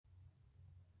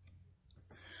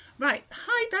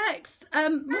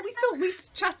What we thought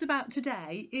we'd chat about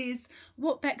today is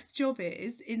what Beck's job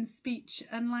is in speech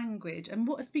and language, and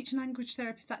what a speech and language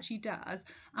therapist actually does,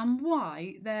 and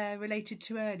why they're related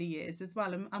to early years as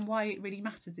well, and why it really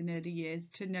matters in early years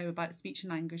to know about speech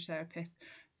and language therapists.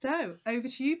 So over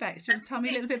to you, Beck. Do you want to tell me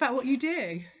a little bit about what you do?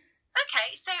 Okay,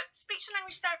 so speech and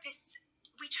language therapists,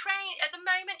 we train at the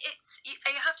moment. You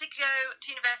have to go to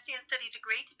university and study a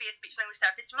degree to be a speech and language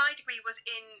therapist. My degree was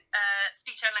in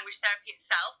speech and language therapy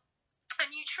itself, and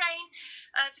you train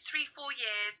for 3-4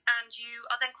 years, and you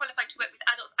are then qualified to work with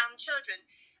adults and children.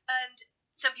 And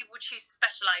some people would choose to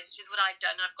specialise, which is what I've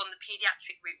done, and I've gone the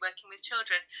paediatric route, working with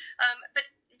children. But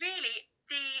really,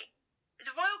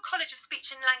 the Royal College of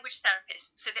Speech and Language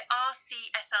Therapists, so the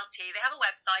RCSLT, they have a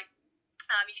website.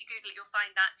 If you Google it, you'll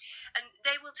find that. And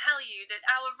they will tell you that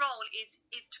our role is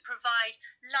to provide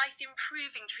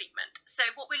life-improving treatment. So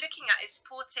what we're looking at is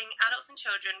supporting adults and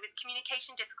children with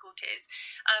communication difficulties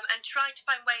and trying to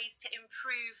find ways to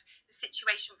improve the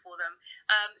situation for them.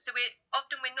 So we're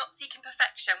not seeking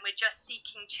perfection, we're just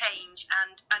seeking change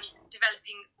and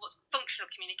developing what's functional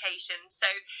communication.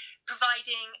 So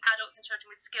providing adults and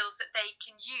children with skills that they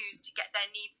can use to get their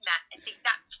needs met. I think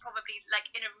that's probably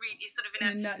like in a really sort of in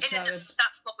a nutshell.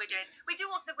 That's what we're doing. We do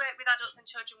also work with adults and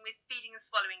children with feeding and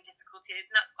swallowing difficulties,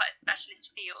 and that's quite a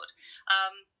specialist field.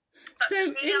 So I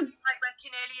work in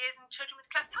early years and children with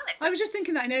cleft palate. I was just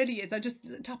thinking that in early years, I just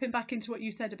tapping back into what you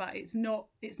said about it's not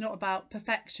about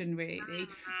perfection really.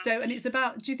 Mm-hmm. So, and it's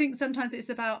about, do you think sometimes it's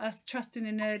about us trusting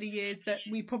in early years that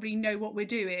we probably know what we're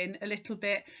doing a little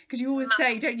bit? Because you always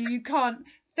say, don't you, you can't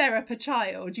therapy a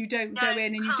child, you don't go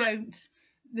in and you don't.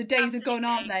 The days are gone,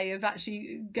 aren't they, of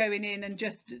actually going in and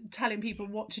just telling people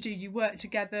what to do. You work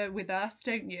together with us,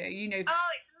 don't you? You know.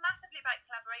 Oh, it's massively about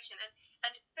collaboration.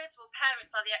 And first of all,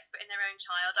 parents are the expert in their own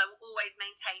child. I will always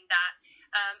maintain that.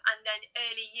 And then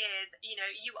early years, you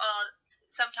know,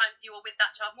 sometimes you are with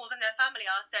that child more than their family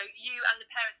are. So you and the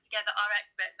parents together are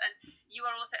experts, and you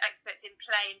are also experts in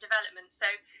play and development. So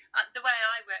the way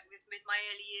I work with my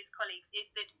early years colleagues is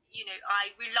that, you know,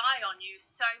 I rely on you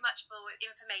so much for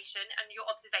information and your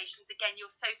observations. Again,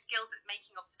 you're so skilled at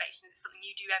making observations. It's something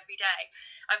you do every day.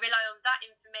 I rely on that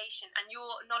information and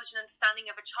your knowledge and understanding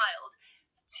of a child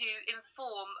to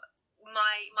inform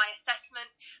my assessment.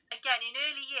 Again, in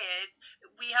early years,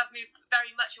 we have moved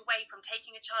very much away from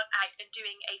taking a child out and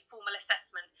doing a formal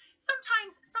assessment.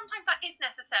 Sometimes that is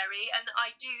necessary, and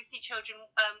I do see children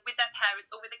with their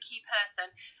parents or with a key person,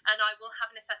 and I will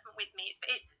have an assessment with me.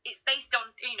 It's based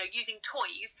on, you know, using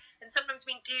toys, and sometimes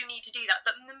we do need to do that,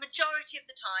 but the majority of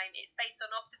the time it's based on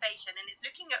observation, and it's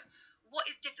looking at what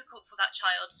is difficult for that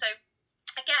child. So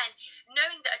again,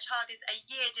 knowing that a child is a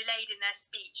year delayed in their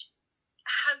speech,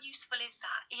 how useful is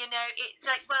that? You know, it's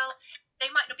like, well, they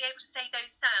might not be able to say those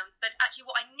sounds, but actually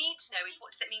what I need to know is, what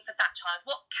does it mean for that child?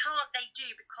 What can't they do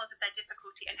because of their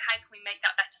difficulty, and how can we make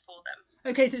that better for them?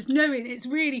 Okay, so it's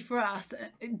really for us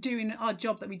doing our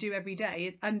job that we do every day,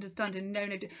 is understanding,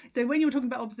 knowing. So when you're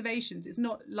talking about observations, it's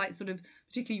not like sort of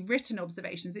particularly written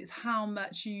observations, it's how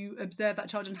much you observe that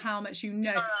child and how much you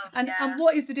know. And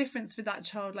what is the difference for that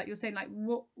child, like you're saying, like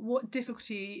what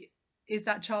difficulty is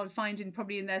that child finding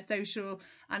probably in their social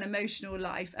and emotional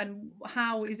life, and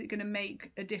how is it going to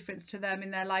make a difference to them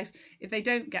in their life if they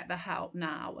don't get the help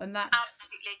now? And that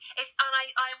absolutely,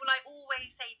 what I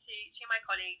always say to my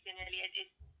colleagues in early years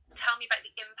is, tell me about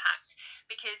the impact,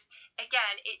 because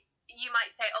again, you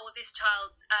might say, oh, this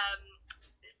child's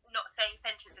not saying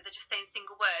sentences, they're just saying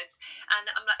single words, and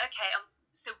I'm like, okay,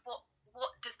 so what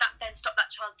does that then stop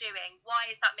that child doing? Why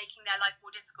is that making their life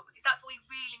more difficult? Because that's what we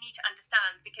really need to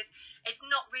understand, because it's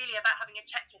not really about having a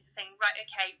checklist of saying, right,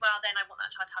 okay, well then I want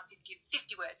that child to have 50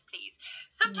 words, please.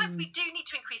 Sometimes we do need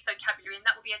to increase vocabulary, and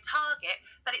that will be a target,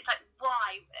 but it's like,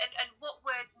 why? And what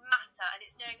words matter? And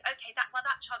it's knowing, okay, that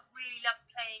child really loves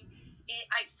playing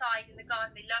outside in the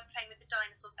garden, they love playing with the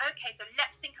dinosaurs. Okay, so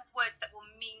let's think of words that will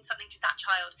mean something to that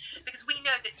child, because we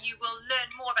know that you will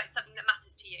learn more about something that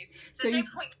matters to you. So there's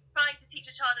no point trying to teach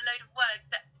a child a load of words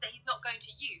that he's not going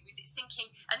to use. It's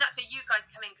thinking, and that's where you guys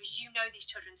come in, because you know these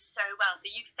children so well. So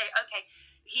you can say, okay,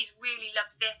 he really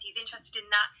loves this, he's interested in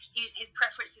that, his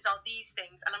preferences are these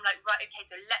things, and I'm like, right, okay,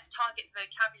 so let's target the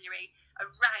vocabulary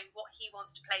around what he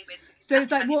wants to play with. So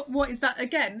it's like, what is that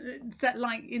again? Set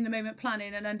like in the moment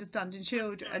planning and understanding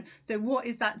children. So what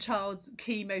is that child's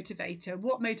key motivator?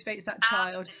 What motivates that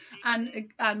child? Absolutely.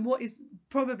 And what is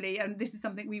probably, and this is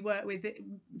something we work with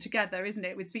together, isn't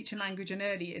it, with speech and language in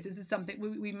early years? This is something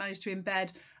we managed to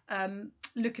embed,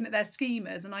 looking at their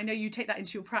schemas, and I know you take that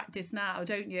into your practice now,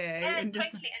 don't you? Yeah,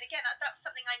 totally. And again, that's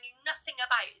something I knew nothing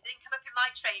about. It didn't come up in my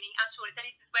training at all. It's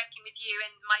only since working with you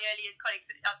and my early years colleagues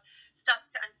that I've started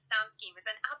to understand schemas.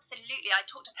 And absolutely, I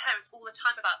talk to parents all the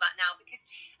time about that now, because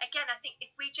again, I think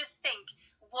if we just think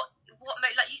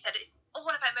like you said, it's all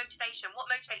about motivation.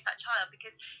 What motivates that child?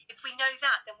 Because if we know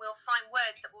that, then we'll find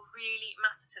words that will really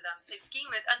matter to them. So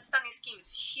understanding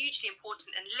schemas is hugely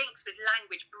important and links with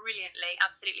language brilliantly,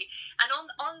 absolutely. And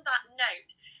on that note,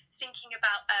 thinking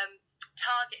about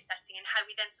target setting and how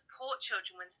we then support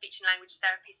children when speech and language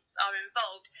therapists are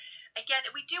involved. Again,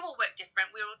 we do all work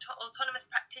different. We're autonomous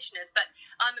practitioners, but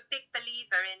I'm a big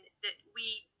believer in that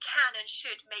we can and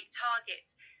should make targets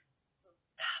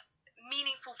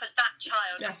meaningful for that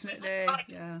child. Definitely,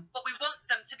 what we want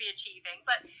them to be achieving.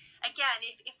 But again,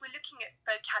 if we're looking at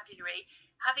vocabulary,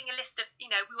 having a list of,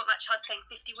 we want that child saying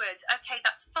 50 words, okay,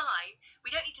 that's fine. We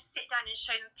don't need to sit down and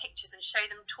show them pictures and show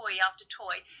them toy after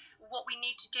toy. What we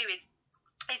need to do is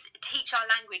teach our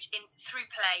language through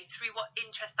play, through what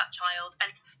interests that child.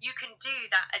 And you can do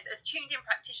that as tuned in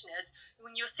practitioners.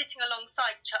 When you're sitting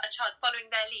alongside a child following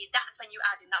their lead, that's when you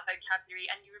add in that vocabulary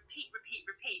and you repeat.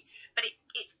 But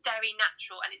it's very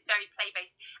natural and it's very play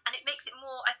based, and it makes it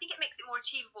more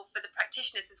achievable for the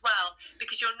practitioners as well,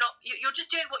 because you're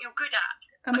just doing what you're good at.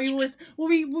 And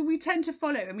we tend to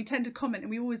follow and we tend to comment,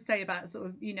 and we always say about sort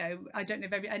of, I don't know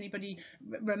if anybody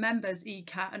remembers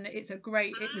ECAT, and it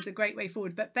was a great way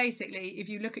forward. But basically, if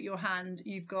you look at your hand,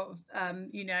 you've got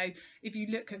if you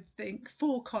look at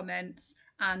 4 comments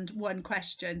and 1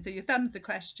 question, so your thumb's the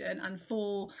question, and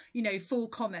 4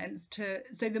 comments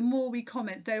so the more we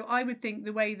comment, so I would think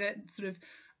the way that sort of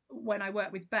when I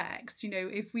work with Bex,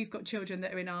 if we've got children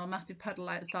that are in our massive puddle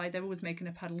outside, they're always making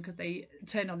a puddle because they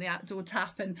turn on the outdoor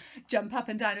tap and jump up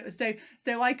and down.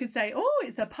 So I could say, oh,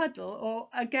 it's a puddle, or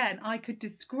again, I could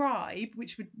describe,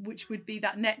 which would be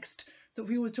that next. So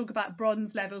we always talk about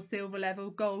bronze level, silver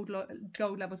level, gold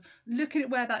levels. Looking at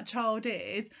where that child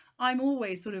is, I'm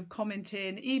always sort of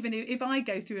commenting, even if I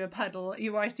go through a puddle,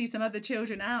 I see some other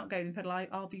children out going in the puddle,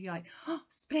 I'll be like, oh,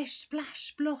 splish,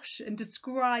 splash, splosh, and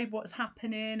describe what's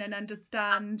happening and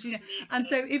understand, And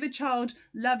so if a child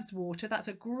loves water, that's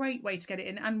a great way to get it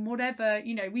in. And whatever,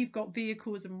 we've got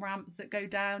vehicles and ramps that go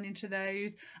down into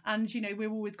those. And,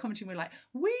 we're always commenting, we're like,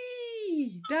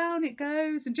 whee, down it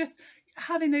goes. And just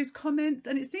having those comments,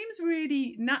 and it seems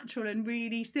really natural and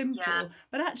really simple,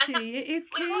 but actually it is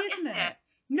key, isn't it?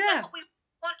 Yeah. We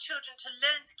want children to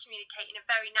learn to communicate in a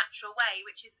very natural way,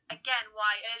 which is again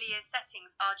why early years settings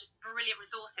are just brilliant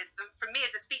resources. For me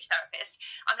as a speech therapist,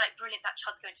 I'm like, brilliant, that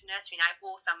child's going to nursery now,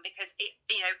 awesome, because it,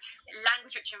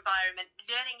 language rich environment,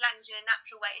 learning language in a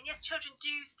natural way. And yes, children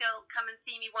do still come and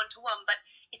see me one-to-one, but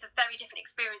it's a very different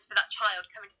experience for that child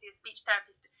coming to see a speech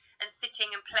therapist and sitting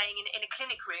and playing in a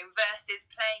clinic room versus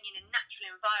playing in a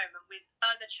natural environment with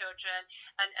other children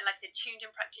and like I said, tuned in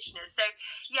practitioners. So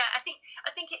yeah, I think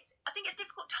it's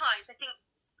difficult times. I think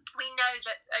we know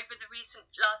that over the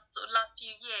last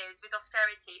few years with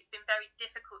austerity, it's been very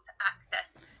difficult to access.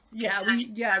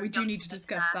 We do need to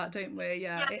discuss that, don't we?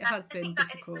 It has been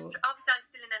difficult. Obviously, I'm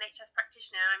still an NHS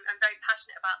practitioner, and I'm very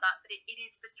passionate about that, but it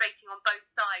is frustrating on both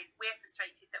sides. We're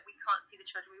frustrated that we can't see the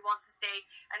children we want to see,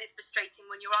 and it's frustrating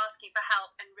when you're asking for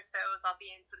help and referrals are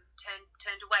being sort of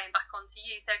turned away and back onto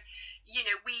you. So,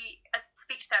 we as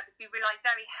speech therapists, we rely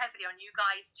very heavily on you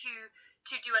guys to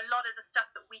do a lot of the stuff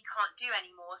that we can't do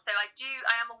anymore. So I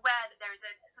am aware that there is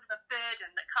a sort of a burden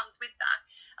that comes with that.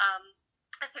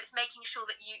 And so it's making sure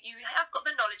that you have got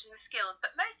the knowledge and the skills,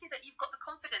 but mostly that you've got the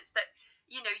confidence that,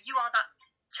 you are that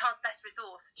child's best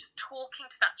resource. Just talking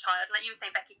to that child, like you were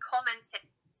saying, Becky, commenting,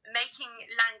 making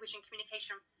language and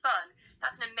communication fun,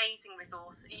 that's an amazing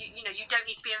resource. You don't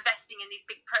need to be investing in these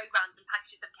big programs and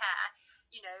packages of care.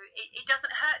 It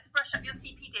doesn't hurt to brush up your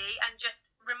CPD and just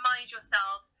remind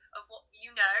yourselves of what you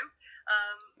know.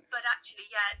 But actually,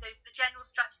 the general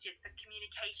strategies for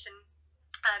communication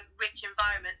rich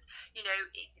environments,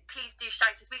 please do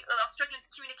shout us. We are struggling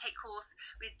to communicate course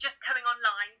is just coming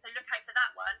online, so look out for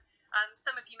that one.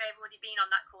 Some of you may have already been on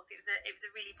that course. It was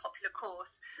a really popular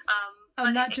course.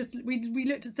 And that we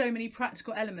looked at so many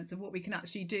practical elements of what we can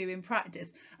actually do in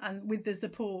practice, and with the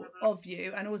support of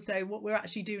you, and also what we're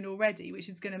actually doing already, which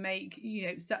is going to make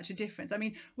such a difference. I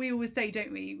mean, we always say,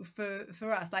 don't we,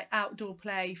 for us, like outdoor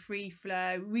play, free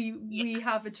flow. We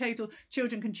have a total.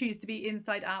 Children can choose to be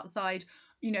inside, outside.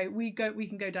 We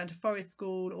can go down to forest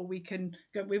school, or we can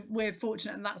go. We're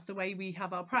fortunate, and that's the way we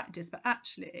have our practice. But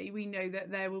actually, we know that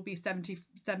there will be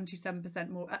 77%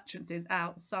 more utterances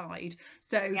outside.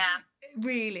 So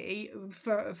really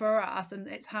for us, and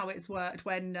it's how it's worked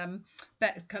when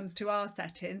Bex comes to our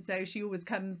setting, so she always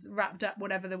comes wrapped up,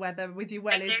 whatever the weather, with your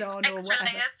wellies on or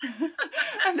whatever.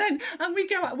 and we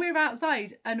go out, we're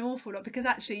outside an awful lot, because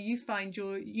actually you find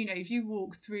if you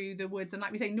walk through the woods, and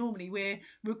like we say, normally we're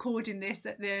recording this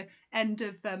at the end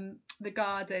of the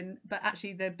garden, but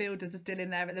actually the builders are still in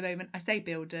there at the moment. I say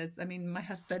builders, I mean my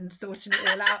husband sorting it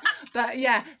all out. But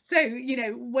yeah, so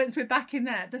once we're back in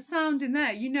there, the sound in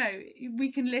there,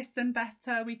 we can listen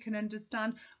better, we can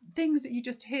understand things that you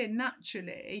just hear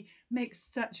naturally, makes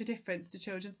such a difference to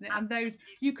children, isn't it? And those,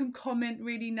 you can comment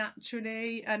really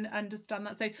naturally and understand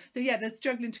that. So yeah, the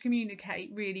struggling to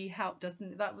communicate really helped us,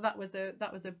 and that was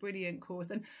a brilliant course.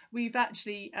 And we've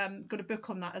actually got a book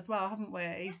on that as well, haven't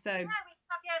we? So yeah, we have.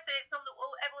 Yeah, so it's on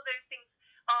all those things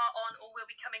are on or will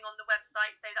be coming on the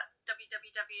website. So that's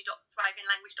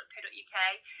www.thrivinglanguage.co.uk.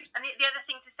 And the other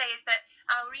thing to say is that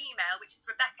our email, which is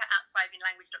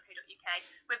rebecca@thrivinglanguage.co.uk,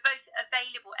 we're both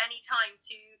available anytime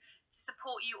to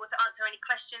support you or to answer any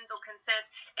questions or concerns.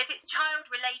 If it's child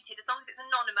related, as long as it's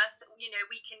anonymous,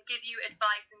 we can give you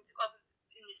advice and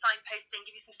signposting,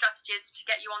 give you some strategies to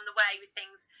get you on the way with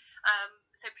things.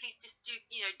 So please just do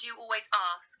always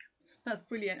ask. That's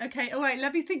brilliant. Okay, all right,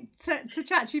 lovely to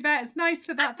chat to you, Bex. It's nice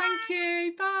for that. Thank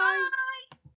you. Bye.